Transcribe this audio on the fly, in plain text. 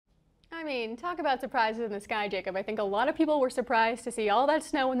I mean, talk about surprises in the sky, Jacob. I think a lot of people were surprised to see all that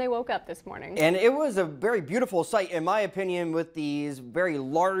snow when they woke up this morning. And it was a very beautiful sight, in my opinion, with these very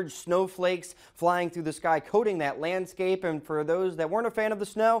large snowflakes flying through the sky, coating that landscape. And for those that weren't a fan of the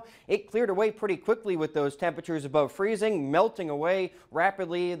snow, it cleared away pretty quickly with those temperatures above freezing, melting away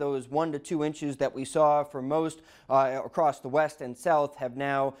rapidly. Those 1 to 2 inches that we saw for most across the west and south have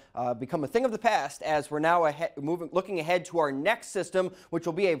now become a thing of the past, as we're now looking ahead to our next system, which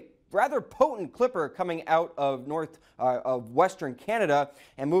will be a rather potent clipper coming out of western Canada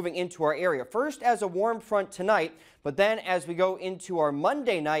and moving into our area. First as a warm front tonight, but then as we go into our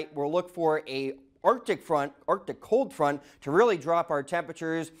Monday night, we'll look for a Arctic cold front to really drop our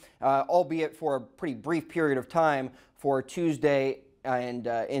temperatures, albeit for a pretty brief period of time for Tuesday and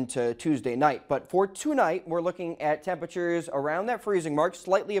into Tuesday night. But for tonight, we're looking at temperatures around that freezing mark,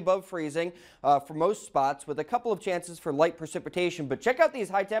 slightly above freezing for most spots, with a couple of chances for light precipitation. But check out these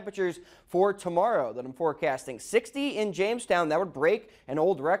high temperatures for tomorrow that I'm forecasting. 60 in Jamestown, that would break an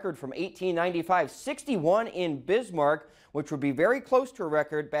old record from 1895. 61 in Bismarck, which would be very close to a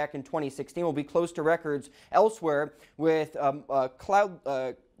record back in 2016. Will be close to records elsewhere, with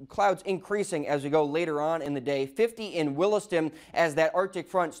clouds increasing as we go later on in the day. 50 in Williston as that Arctic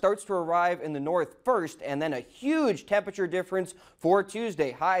front starts to arrive in the north first, and then a huge temperature difference for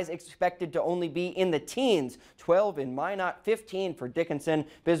Tuesday. Highs expected to only be in the teens. 12 in Minot, 15 for Dickinson,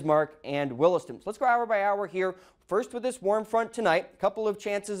 Bismarck, and Williston. So let's go hour by hour here. First with this warm front tonight, a couple of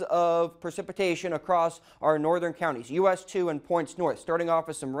chances of precipitation across our northern counties, US 2 and points north, starting off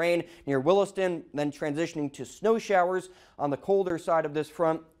with some rain near Williston, then transitioning to snow showers on the colder side of this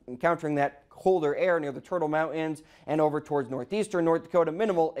front, encountering that colder air near the Turtle Mountains and over towards northeastern North Dakota.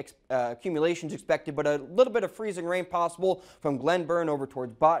 Minimal accumulations expected, but a little bit of freezing rain possible from Glenburn over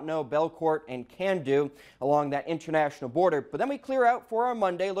towards Bottineau, Belcourt, and Candu along that international border. But then we clear out for our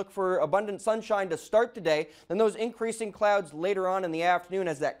Monday, look for abundant sunshine to start the day, then those increasing clouds later on in the afternoon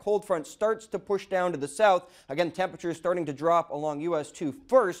as that cold front starts to push down to the south. Again, temperatures starting to drop along US 2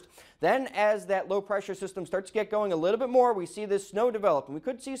 first. Then as that low pressure system starts to get going a little bit more, we see this snow develop, and we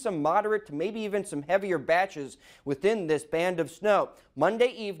could see some moderate to maybe even some heavier batches within this band of snow. Monday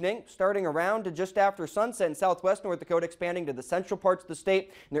evening, starting around to just after sunset in southwest North Dakota, expanding to the central parts of the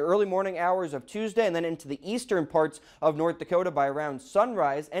state in the early morning hours of Tuesday, and then into the eastern parts of North Dakota by around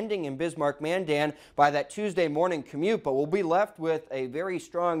sunrise, ending in Bismarck-Mandan by that Tuesday morning commute. But we'll be left with a very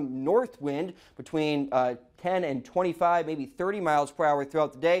strong north wind between 10 and 25, maybe 30 miles per hour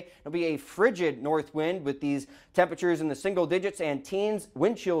throughout the day. It'll be a frigid north wind with these temperatures in the single digits and teens.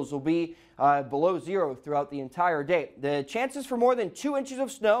 Wind chills will be below zero throughout the entire day. The chances for more than 2 inches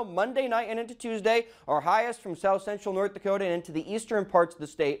of snow Monday night and into Tuesday are highest from south central North Dakota and into the eastern parts of the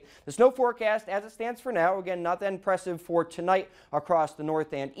state. The snow forecast as it stands for now, again, not that impressive for tonight across the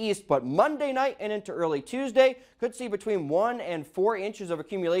north and east, but Monday night and into early Tuesday could see between 1 and 4 inches of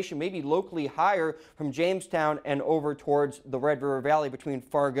accumulation, maybe locally higher from Jamestown and over towards the Red River Valley between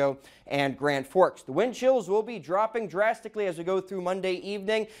Fargo and Grand Forks. The wind chills will be dropping drastically as we go through Monday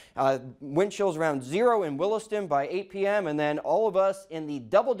evening. Wind chills around 0 in Williston by 8 p.m. and then all of us in the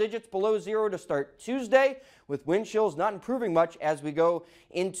double digits below 0 to start Tuesday, with wind chills not improving much as we go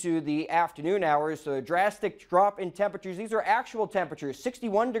into the afternoon hours. So a drastic drop in temperatures. These are actual temperatures.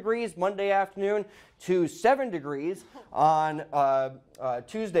 61 degrees Monday afternoon to 7 degrees on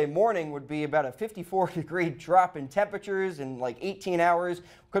Tuesday morning would be about a 54-degree drop in temperatures in like 18 hours.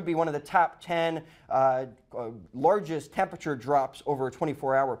 Could be one of the top 10 largest temperature drops over a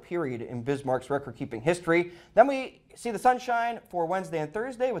 24-hour period in Bismarck's record-keeping history. Then we see the sunshine for Wednesday and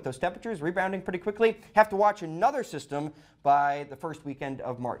Thursday with those temperatures rebounding pretty quickly. Have to watch another system by the first weekend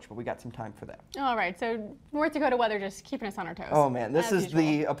of March, but we got some time for that. All right, so North Dakota weather just keeping us on our toes. Oh man, this is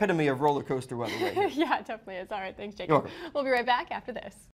the epitome of roller coaster weather right here. Yeah, it definitely is. All right, thanks, Jacob. We'll be right back after this.